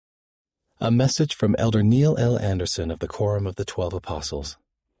A message from Elder Neil L. Anderson of the Quorum of the 12 Apostles.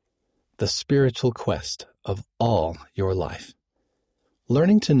 The spiritual quest of all your life.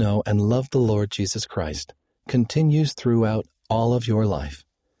 Learning to know and love the Lord Jesus Christ continues throughout all of your life.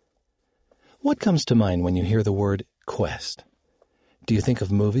 What comes to mind when you hear the word quest? Do you think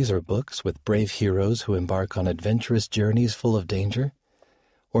of movies or books with brave heroes who embark on adventurous journeys full of danger?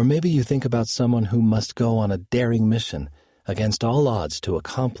 Or maybe you think about someone who must go on a daring mission against all odds to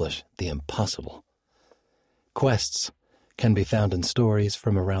accomplish the impossible. Quests can be found in stories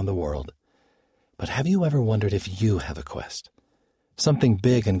from around the world. But have you ever wondered if you have a quest? Something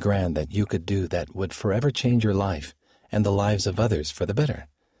big and grand that you could do that would forever change your life and the lives of others for the better?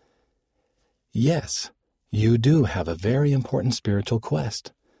 Yes, you do have a very important spiritual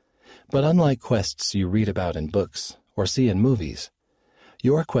quest. But unlike quests you read about in books or see in movies,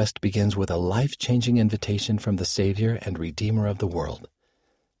 your quest begins with a life-changing invitation from the Savior and Redeemer of the world.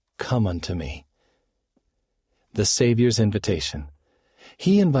 Come unto me. The Savior's invitation.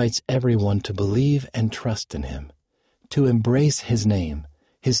 He invites everyone to believe and trust in Him, to embrace His name,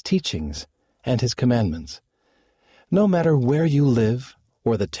 His teachings, and His commandments. No matter where you live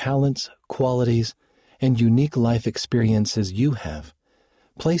or the talents, qualities, and unique life experiences you have,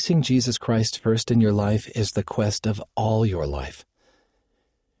 placing Jesus Christ first in your life is the quest of all your life.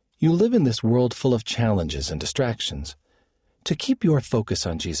 You live in this world full of challenges and distractions. To keep your focus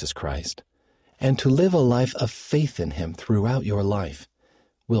on Jesus Christ and to live a life of faith in Him throughout your life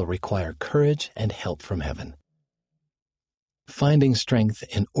will require courage and help from heaven. Finding strength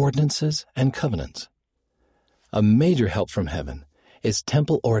in ordinances and covenants. A major help from heaven is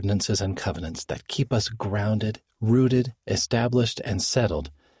temple ordinances and covenants that keep us grounded, rooted, established, and settled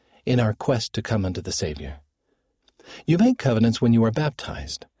in our quest to come unto the Savior. You make covenants when you are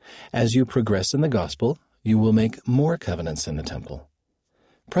baptized. As you progress in the gospel, you will make more covenants in the temple.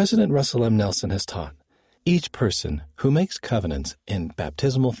 President Russell M. Nelson has taught, each person who makes covenants in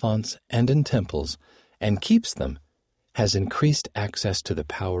baptismal fonts and in temples and keeps them has increased access to the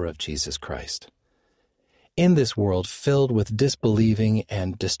power of Jesus Christ. In this world filled with disbelieving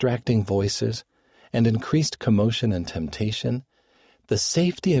and distracting voices and increased commotion and temptation, the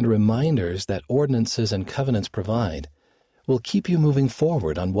safety and reminders that ordinances and covenants provide will keep you moving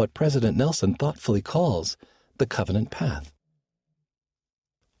forward on what President Nelson thoughtfully calls the covenant path.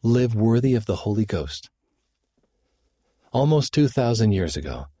 Live worthy of the Holy Ghost. Almost 2,000 years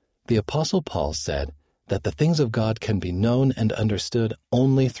ago, the Apostle Paul said that the things of God can be known and understood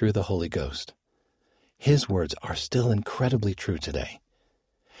only through the Holy Ghost. His words are still incredibly true today.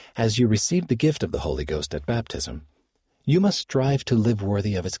 As you receive the gift of the Holy Ghost at baptism, you must strive to live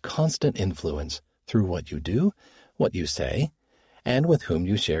worthy of its constant influence through what you do, what you say, and with whom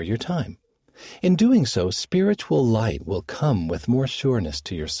you share your time. In doing so, spiritual light will come with more sureness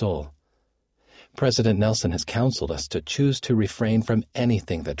to your soul. President Nelson has counseled us to choose to refrain from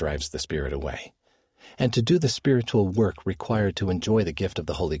anything that drives the Spirit away, and to do the spiritual work required to enjoy the gift of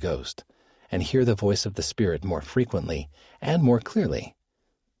the Holy Ghost, and hear the voice of the Spirit more frequently and more clearly.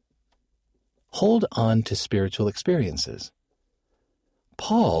 Hold on to spiritual experiences.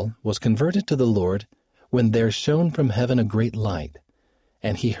 Paul was converted to the Lord when there shone from heaven a great light,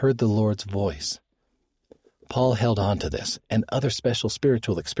 and he heard the Lord's voice. Paul held on to this and other special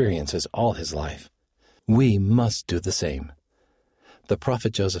spiritual experiences all his life. We must do the same. The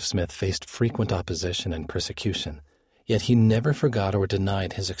prophet Joseph Smith faced frequent opposition and persecution, yet he never forgot or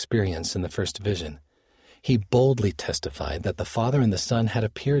denied his experience in the first vision. He boldly testified that the Father and the Son had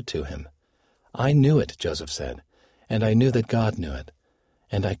appeared to him. I knew it, Joseph said, and I knew that God knew it,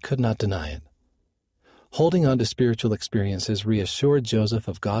 and I could not deny it. Holding on to spiritual experiences reassured Joseph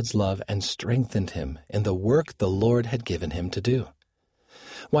of God's love and strengthened him in the work the Lord had given him to do.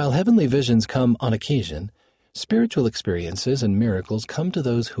 While heavenly visions come on occasion, spiritual experiences and miracles come to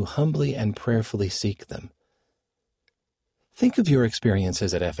those who humbly and prayerfully seek them. Think of your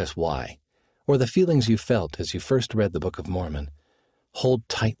experiences at FSY, or the feelings you felt as you first read the Book of Mormon. Hold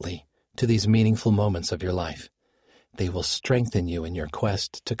tightly to these meaningful moments of your life. They will strengthen you in your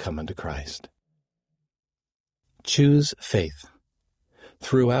quest to come unto Christ. Choose faith.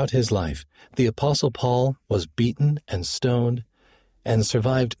 Throughout his life, the Apostle Paul was beaten and stoned and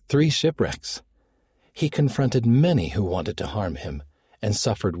survived 3 shipwrecks. He confronted many who wanted to harm him and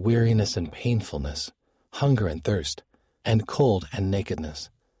suffered weariness and painfulness, hunger and thirst, and cold and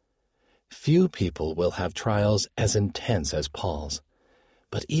nakedness. Few people will have trials as intense as Paul's,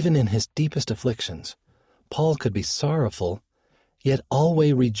 but even in his deepest afflictions, Paul could be sorrowful, yet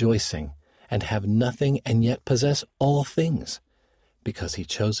always rejoicing, and have nothing and yet possess all things, because he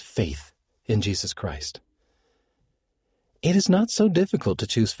chose faith in Jesus Christ. It is not so difficult to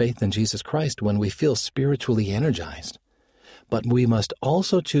choose faith in Jesus Christ when we feel spiritually energized, but we must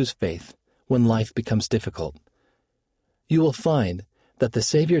also choose faith when life becomes difficult. You will find that the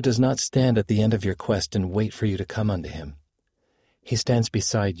Savior does not stand at the end of your quest and wait for you to come unto him. He stands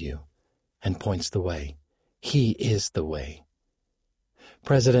beside you and points the way. He is the way.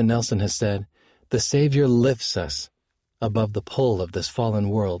 President Nelson has said, "The Savior lifts us above the pull of this fallen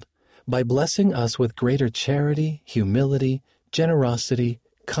world by blessing us with greater charity, humility, generosity,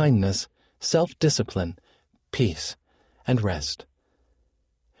 kindness, self-discipline, peace, and rest."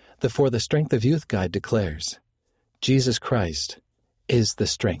 The For the Strength of Youth Guide declares, Jesus Christ is the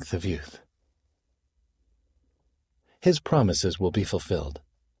strength of youth. His promises will be fulfilled.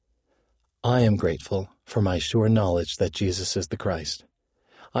 I am grateful for my sure knowledge that Jesus is the Christ.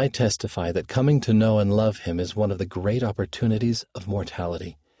 I testify that coming to know and love him is one of the great opportunities of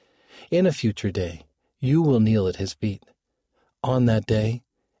mortality. In a future day, you will kneel at his feet. On that day,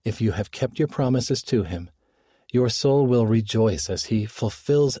 if you have kept your promises to him, your soul will rejoice as he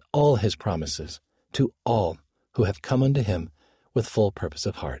fulfills all his promises to all who have come unto him with full purpose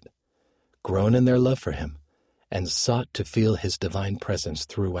of heart, grown in their love for him, and sought to feel his divine presence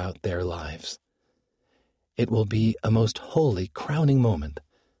throughout their lives. It will be a most holy crowning moment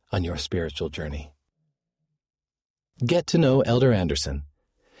on your spiritual journey. Get to know Elder Anderson.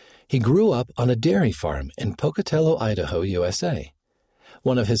 He grew up on a dairy farm in Pocatello, Idaho, USA.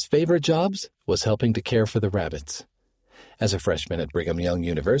 One of his favorite jobs was helping to care for the rabbits. As a freshman at Brigham Young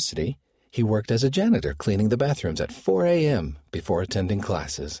University, he worked as a janitor cleaning the bathrooms at 4 a.m. before attending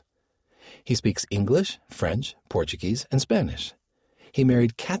classes. He speaks English, French, Portuguese, and Spanish. He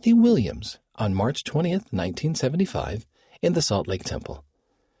married Kathy Williams on March 20th, 1975, in the Salt Lake Temple.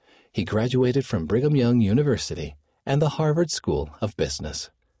 He graduated from Brigham Young University and the Harvard School of Business.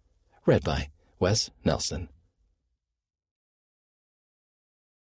 Read by Wes Nelson.